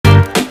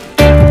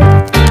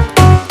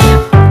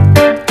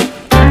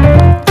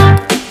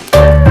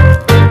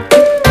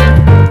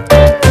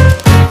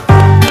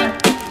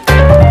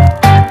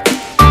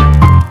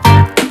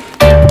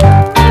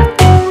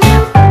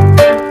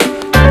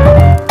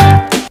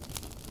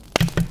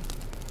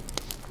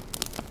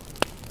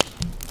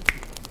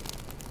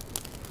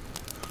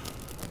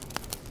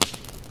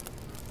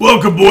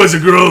Welcome, boys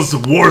and girls, to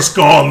War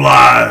Skull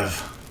Live.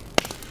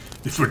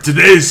 For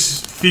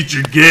today's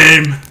featured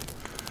game,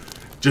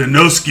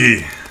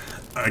 Janosik,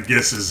 I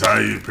guess is how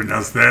you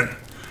pronounce that.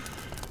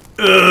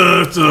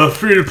 It's a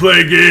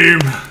free-to-play game.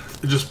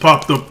 It just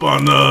popped up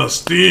on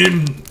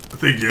Steam, I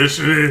think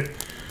yesterday.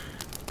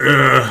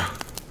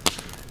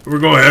 We're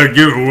going ahead and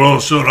give it a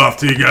whirl, show it off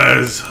to you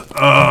guys.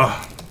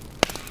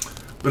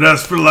 But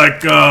as for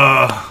like,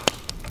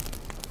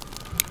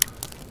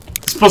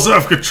 it's supposed to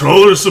have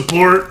controller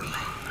support.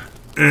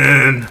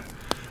 And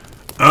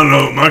I don't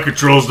know, my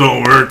controls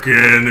don't work,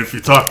 and if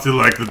you talk to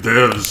like the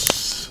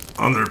devs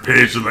on their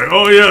page, they're like,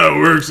 oh yeah, it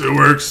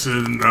works,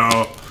 and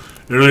no,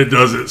 it really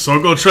doesn't. So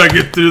I'll go try to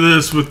get through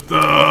this with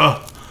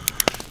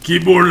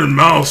keyboard and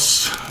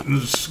mouse.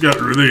 It's just got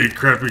really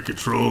crappy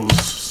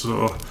controls,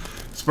 so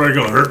it's probably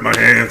gonna hurt my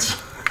hands.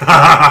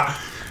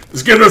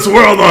 Let's get this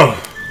world though.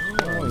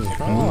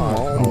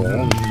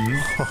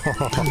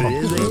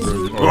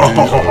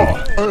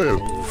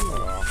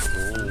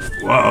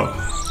 Wow.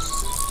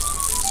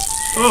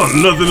 Oh,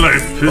 nothing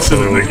like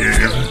pissing in the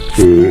game.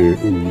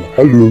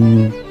 Hello.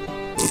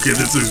 Okay,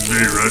 this is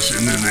very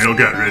Russian, and they all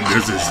got red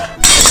noses.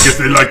 Guess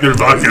they like their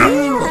vodka.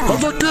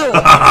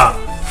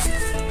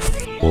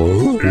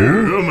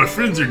 Oh, my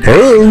friends are good.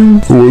 Oh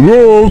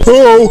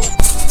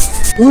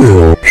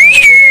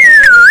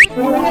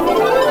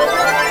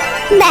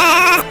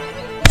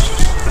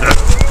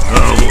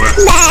boy.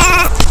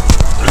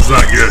 That's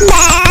not good.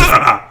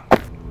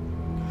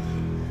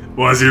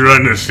 Why is he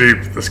riding a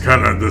sheep? That's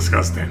kind of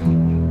disgusting.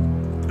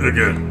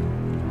 Again,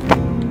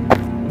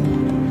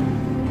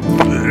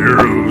 the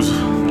arrows.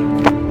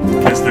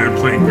 Guess they're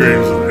playing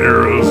games with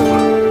arrows,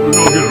 but we're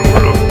gonna get a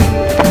whirl.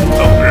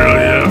 Oh, barely,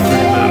 yeah,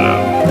 figured that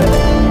out.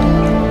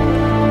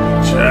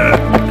 Chat,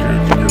 okay,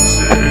 you can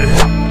say.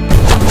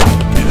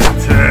 Need an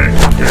attack,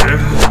 okay.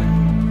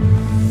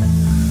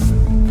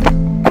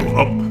 Go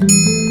up.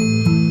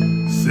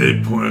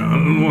 Save point. I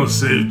don't want to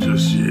save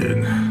just yet.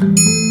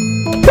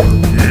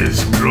 Okay,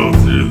 scroll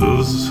through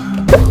those.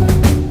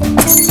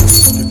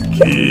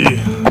 Okay.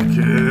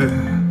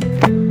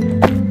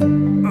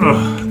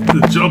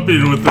 The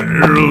jumping with the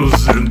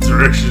arrows and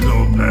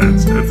directional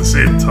pads at the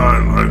same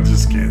time, I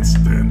just can't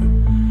stand it.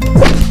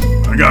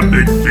 I got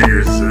big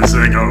fingers, so this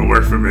ain't gonna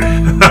work for me.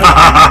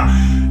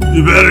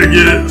 You better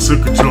get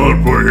some controller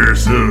support here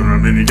soon. I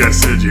mean, you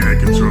guys said you had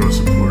controller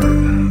support.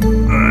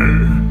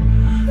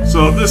 Alright.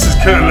 So this is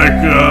kind of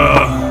like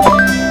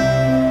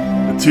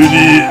a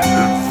 2D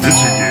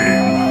adventure game.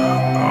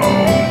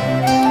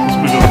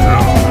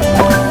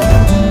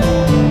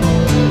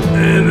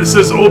 It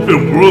says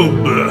open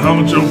world, but how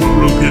much open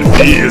world can it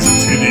be as a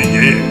 2D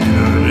game? You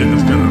know what I mean?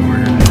 It's kind of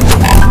weird.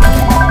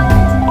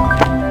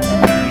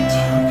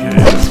 Okay,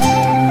 that's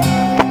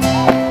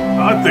good. I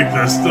think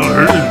that's still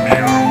hurting me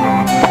where I'm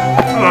going.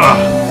 Ah,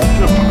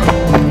 come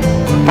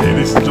on. Okay,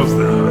 these jumps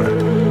that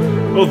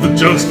high. Oh, if the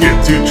jumps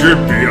get too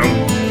trippy, I'm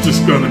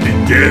just gonna be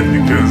dead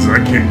because I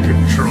can't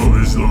control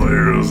these little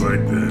arrows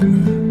like that.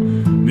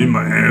 Need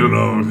my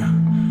analog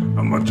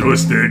on my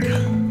joystick.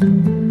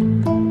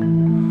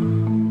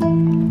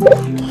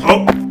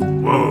 Oh,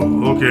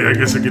 whoa, okay, I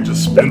guess I could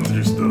just spin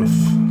through stuff.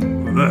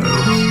 Well, that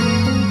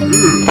helps.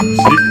 Ooh,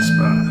 secret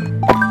spot.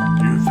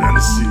 New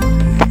fantasy.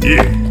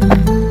 Yeah.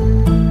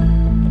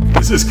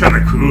 This is kind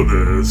of cool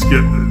to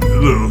get the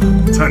little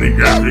tiny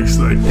graphics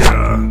like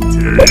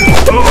Terry.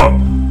 Oh!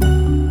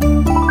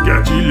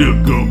 Got you, little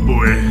goat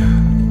boy.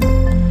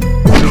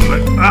 You know,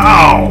 like,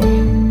 ow!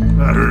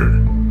 That hurt.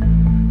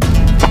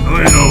 I don't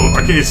even know, I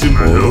can't see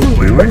my health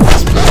playing like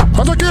this.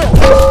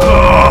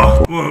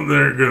 Oh, well,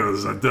 there it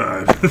goes. I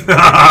died.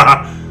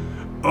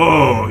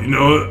 Oh, you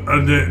know what? I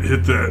didn't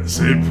hit that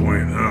save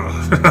point, huh?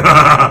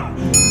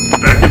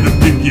 Back in the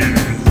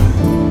beginning.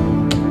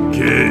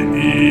 Okay,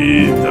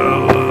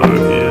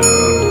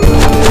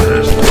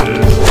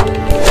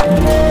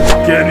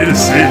 okay, I need to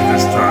save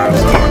this time,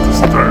 so I don't have to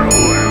start all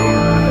the way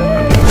over.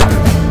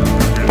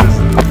 Okay, this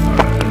is a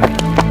fire.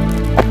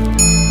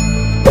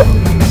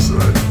 It's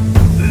like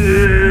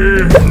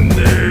there, and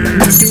there.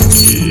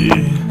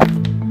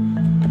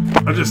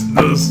 I just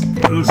noticed,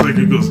 it looks like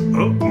it goes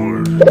up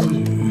more.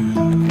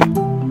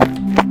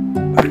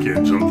 I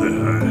can't jump that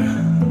high.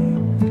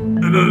 I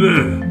don't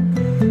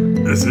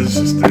know. That's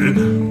interesting.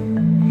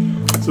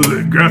 So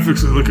the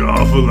graphics look an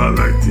awful lot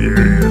like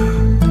Terraria.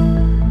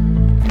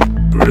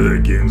 Whatever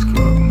that game's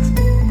called.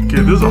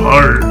 Okay, there's a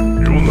heart.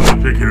 It won't let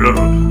me pick it up.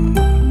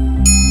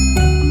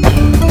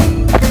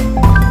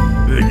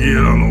 They get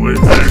on the way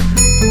back.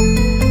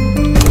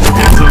 I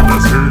can't tell if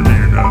that's hurting me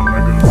or not when I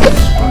go through the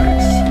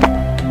spikes.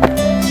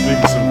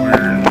 Making some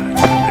weird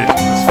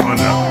let's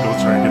find out. Go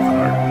try and get the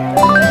heart.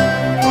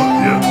 Oh,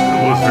 yeah, it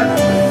was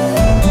hurting me.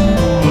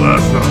 Well,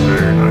 that's not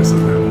very nice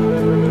of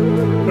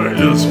him. Alright,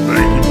 little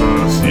spiky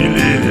boss. See you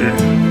later.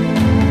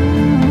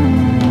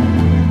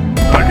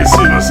 I can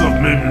see myself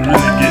maybe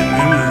really getting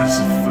into this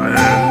if I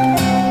had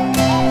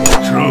a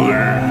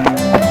controller.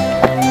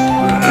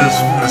 But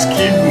this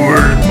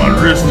keyboard, my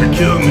wrists are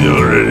killing me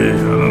already. I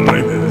don't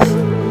like this.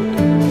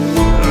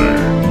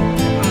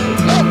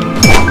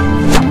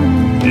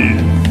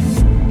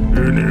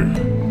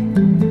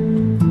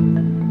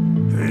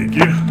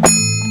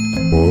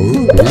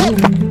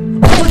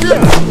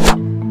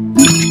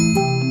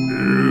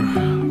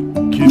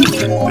 Keep it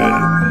like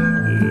that.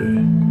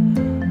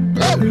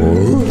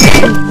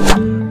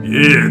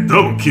 Yeah,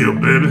 double kill,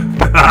 baby.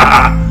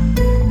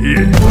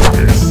 Yeah,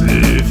 okay,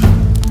 save.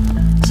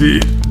 See,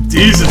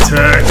 D's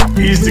attack,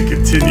 E's to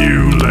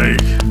continue,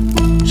 like,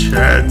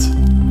 chat.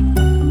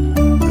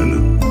 And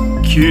the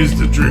Q's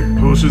to drink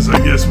potions, I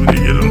guess, when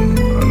you get them.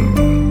 I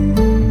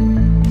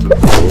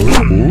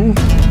don't know.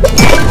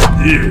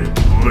 Yeah,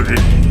 buddy.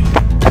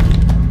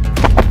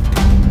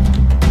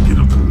 Get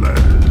up the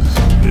ladders,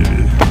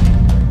 baby.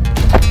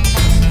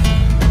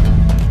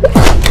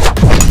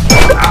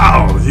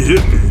 Ow, he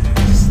hit me.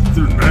 Just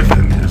threw a knife at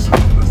me or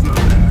something. That's not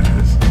very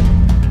nice.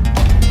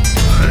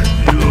 Alright,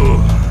 you little...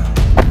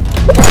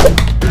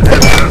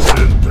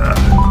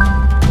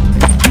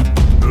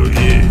 Oh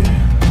yeah.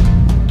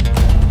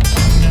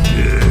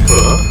 Yeah.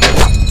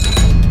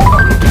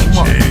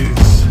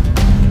 Chains.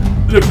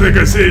 Looks like I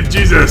saved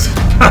Jesus.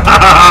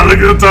 Look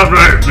at the top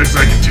right. Looks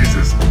like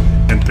Jesus.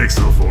 In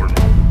pixel form.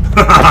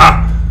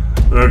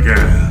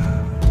 Okay.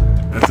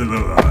 That's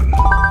another one.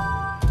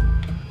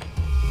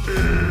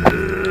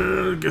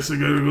 I guess I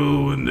gotta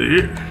go into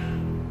here.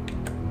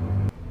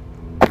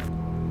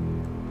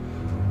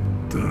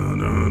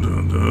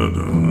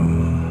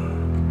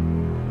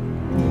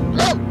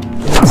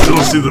 I still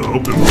don't see the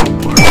open world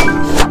part of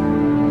this.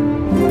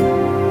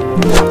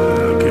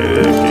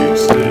 Okay, game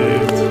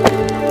saved.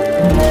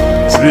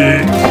 See,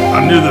 I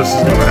knew this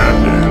was gonna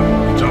happen.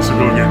 Janosik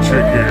go get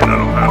trickier and I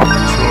don't have a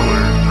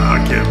controller. I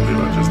can't believe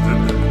I just did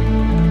that.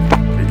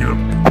 Okay, get up.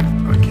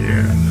 I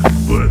can.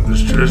 But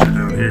there's treasure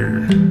down here.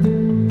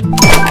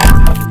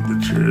 The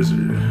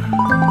treasure.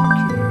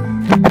 Okay.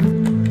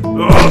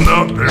 Oh no,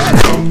 there we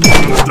go. I'm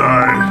gonna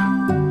die.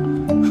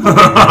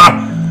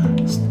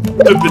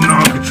 Stupid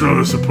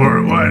non-controller support.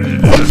 Why did you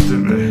do this to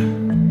me?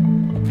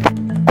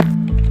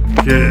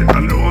 Okay, I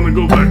don't want to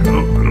go back up. I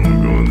don't want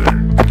to go in there.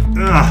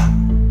 Ah.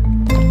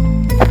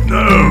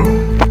 No.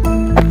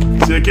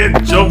 See, I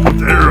can't jump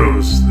with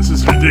arrows. This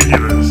is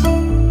ridiculous.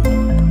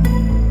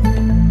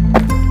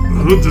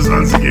 Who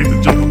designs the game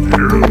to jump with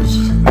arrows?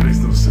 That makes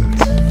no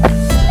sense.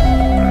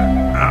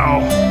 Ow.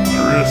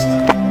 My wrist.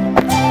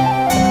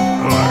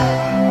 Alright.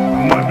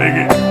 I'm not big.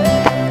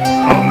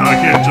 Oh, no, I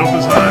can't jump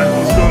as high.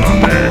 What's going on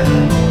there?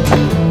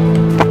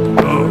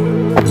 Oh,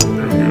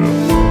 there we go.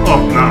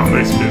 Oh, now it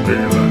makes me a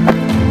bigger line.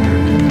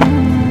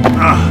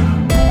 Ah.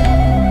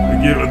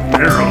 Again with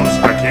arrows,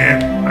 I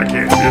can't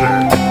do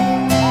that.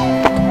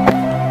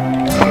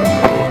 I don't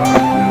know how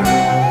to do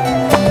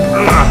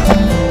that.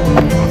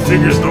 My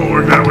fingers don't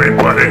work that way,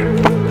 buddy.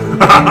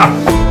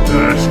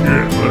 Screw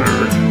it,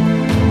 whatever.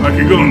 I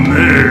can go in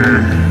there.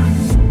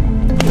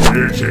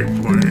 There,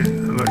 checkpoint. I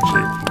like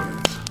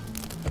checkpoints.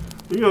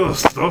 We got a lot of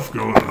stuff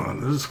going on.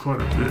 This is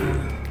quite a bit.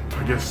 I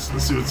guess,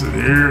 let's see what's in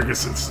here. I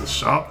guess it's the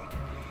shop.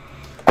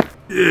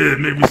 Yeah,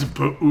 maybe some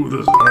put. Ooh,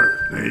 there's art.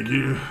 Thank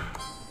you.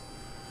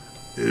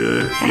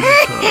 Yeah, easy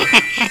touch.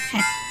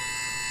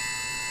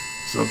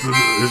 Something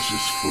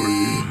delicious for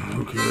you.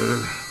 Okay.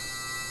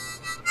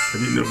 How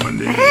do you know my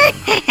name?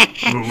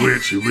 I'm a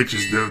witch. And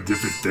witches know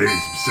different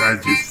things.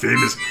 Besides, you're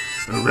famous,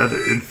 or rather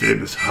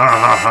infamous. Ha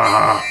ha ha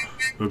ha.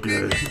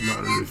 Okay,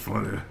 not really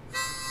funny.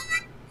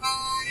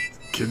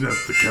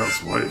 Kidnapped the Count's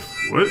wife.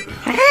 What?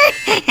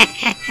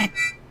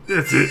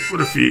 That's it.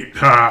 What a feat.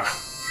 Ha.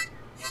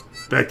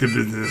 Back to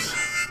business.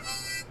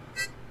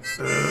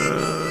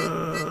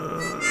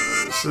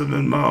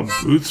 7-mile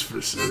boots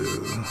for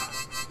sale.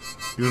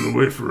 You're gonna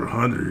wait for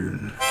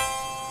 100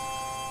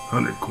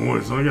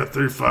 coins. I only got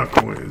 35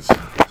 coins.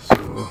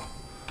 So,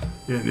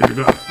 yeah, you're not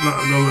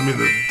gonna let me in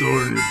the door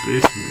in your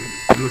basement.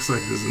 It looks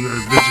like there's another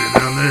adventure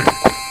down there.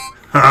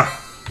 Ha!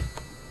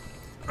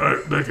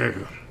 Alright, back I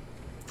go.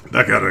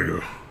 Back out I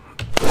go.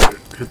 Right,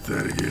 hit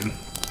that again.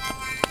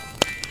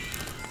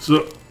 So,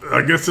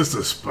 I guess it's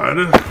a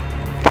spider.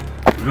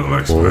 You don't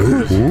like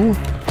spiders?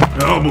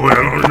 Oh boy, I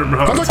don't remember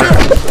how to attack.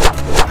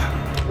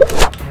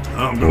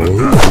 I'm gonna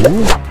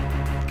die.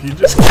 Can you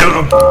just kill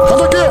him?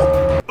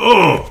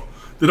 Oh!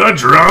 Did I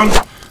drown?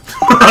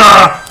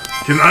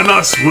 Can I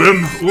not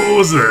swim? What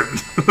was that?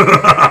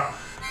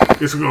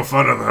 Guess we're gonna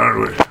find out the hard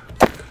way.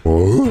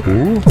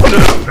 No,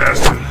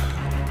 bastard.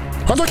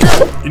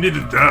 You need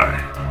to die.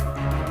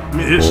 Let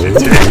me hit you,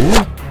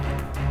 take.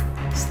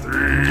 It's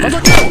 3,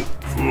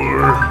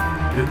 4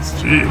 hits.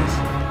 Jeez.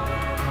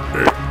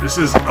 Hey, this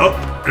is up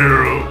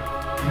arrow,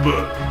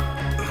 but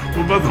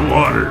what about the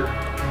water?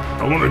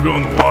 I want to go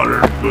in the water,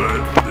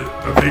 but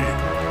I think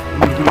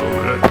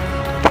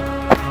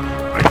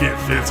I can't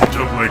fancy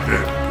jump like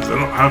that because I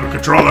don't have a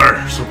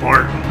controller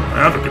support. I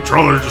have a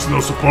controller, just no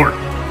support.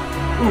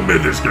 Who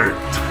made this game?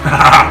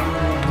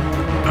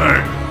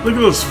 Alright, look at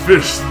those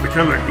fish. They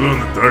kind of like glow in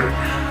the dark.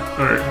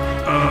 Alright,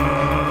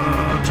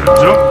 try to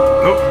jump.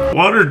 Nope,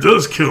 water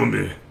does kill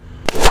me.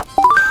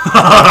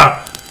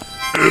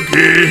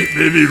 Okay,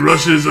 maybe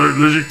rushes are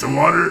allergic to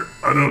water.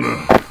 I don't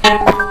know.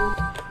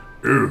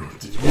 Ooh,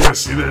 did you guys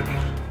see that?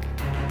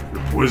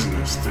 They're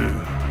poisonous too.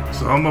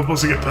 So how am I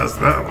supposed to get past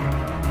that one?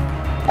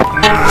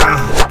 Nah.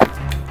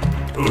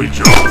 Oh, he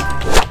jumped.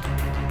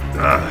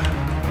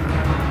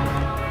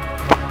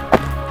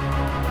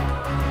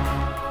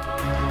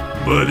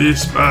 Buddy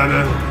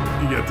Spider,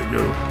 you got to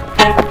go.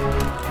 I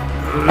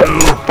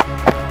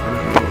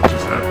don't know what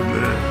just happened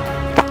there.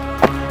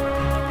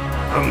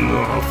 I don't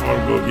know how far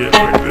we'll get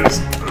like this.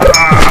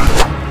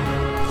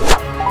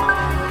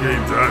 Okay, he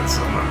died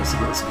somehow, so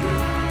that's good.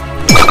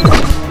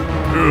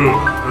 Ooh,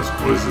 that's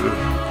poison.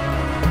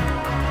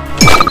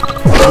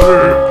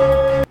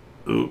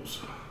 Oops.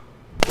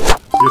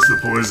 Guess the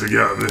poison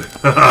got me.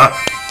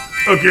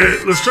 Okay,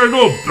 let's try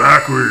going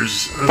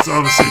backwards. That's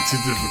obviously too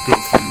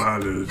difficult for my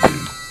little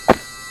dude.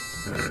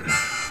 Alright.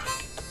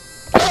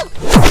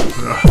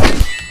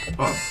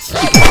 Oh,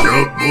 go,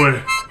 boy.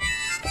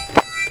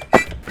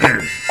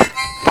 Man.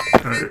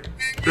 Alright.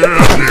 Get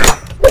out there.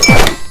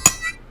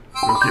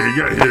 Okay,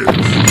 got hit.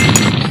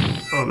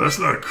 Oh, that's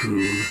not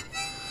cool.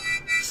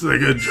 It's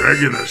like a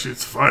dragon that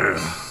shoots fire.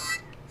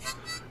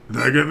 And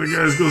I got the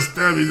guys gonna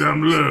stab me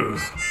down below.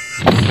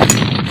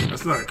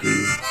 That's not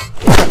cool.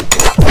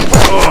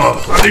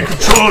 Oh, I need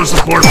controller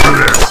support for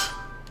this.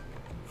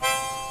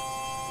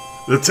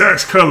 The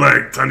attack's cut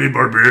like Tiny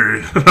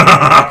Barbarian. No,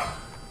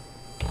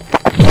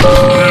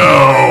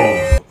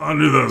 I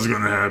knew that was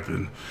gonna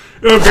happen.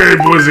 Okay,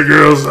 boys and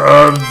girls,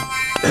 I've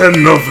had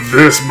enough of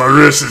this. My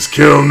wrist is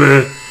killing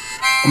me.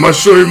 I'm gonna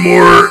show you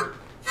more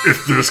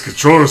if there's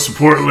controller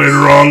support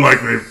later on,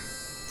 like they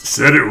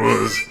said it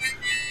was.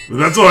 But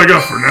that's all I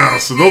got for now.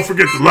 So don't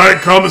forget to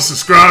like, comment,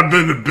 subscribe,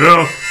 bang the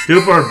bell. Hit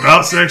up our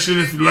about section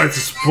if you'd like to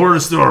support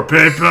us through our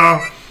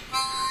PayPal.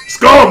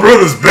 Skull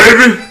Brothers,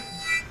 baby!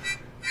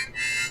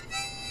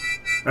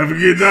 Have a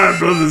good night,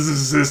 brothers and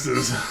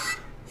sisters.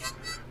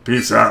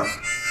 Peace out.